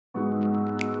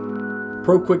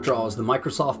ProQuickDraw is the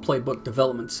Microsoft Playbook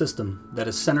development system that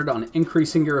is centered on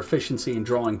increasing your efficiency in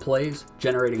drawing plays,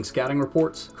 generating scouting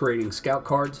reports, creating scout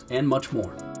cards, and much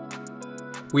more.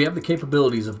 We have the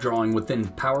capabilities of drawing within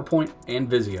PowerPoint and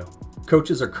Visio.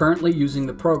 Coaches are currently using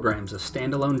the programs as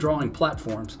standalone drawing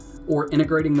platforms or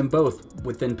integrating them both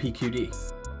within PQD.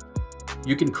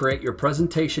 You can create your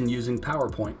presentation using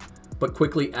PowerPoint, but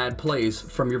quickly add plays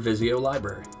from your Visio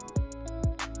library.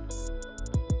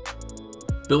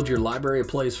 Build your library of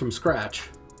plays from scratch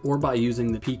or by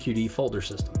using the PQD folder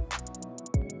system.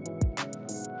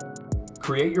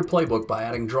 Create your playbook by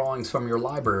adding drawings from your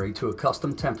library to a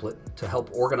custom template to help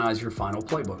organize your final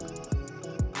playbook.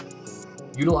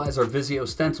 Utilize our Visio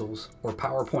stencils or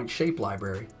PowerPoint shape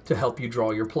library to help you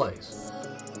draw your plays.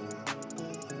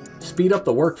 Speed up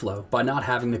the workflow by not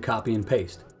having to copy and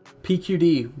paste.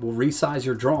 PQD will resize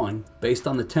your drawing based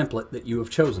on the template that you have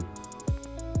chosen.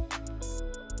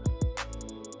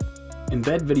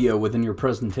 Embed video within your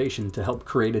presentation to help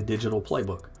create a digital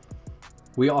playbook.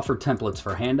 We offer templates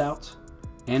for handouts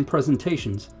and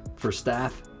presentations for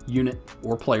staff, unit,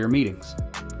 or player meetings.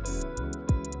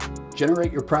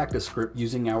 Generate your practice script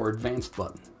using our advanced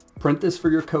button. Print this for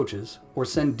your coaches or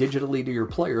send digitally to your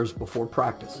players before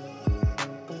practice.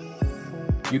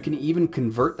 You can even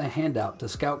convert the handout to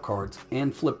scout cards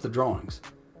and flip the drawings.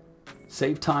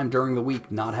 Save time during the week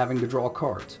not having to draw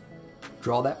cards.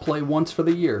 Draw that play once for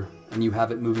the year and you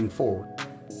have it moving forward.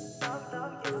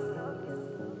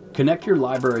 Connect your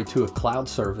library to a cloud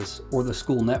service or the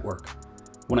school network.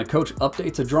 When a coach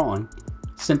updates a drawing,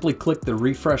 simply click the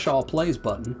Refresh All Plays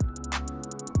button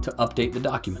to update the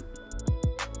document.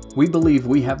 We believe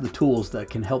we have the tools that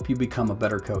can help you become a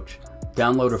better coach.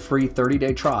 Download a free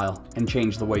 30-day trial and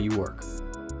change the way you work.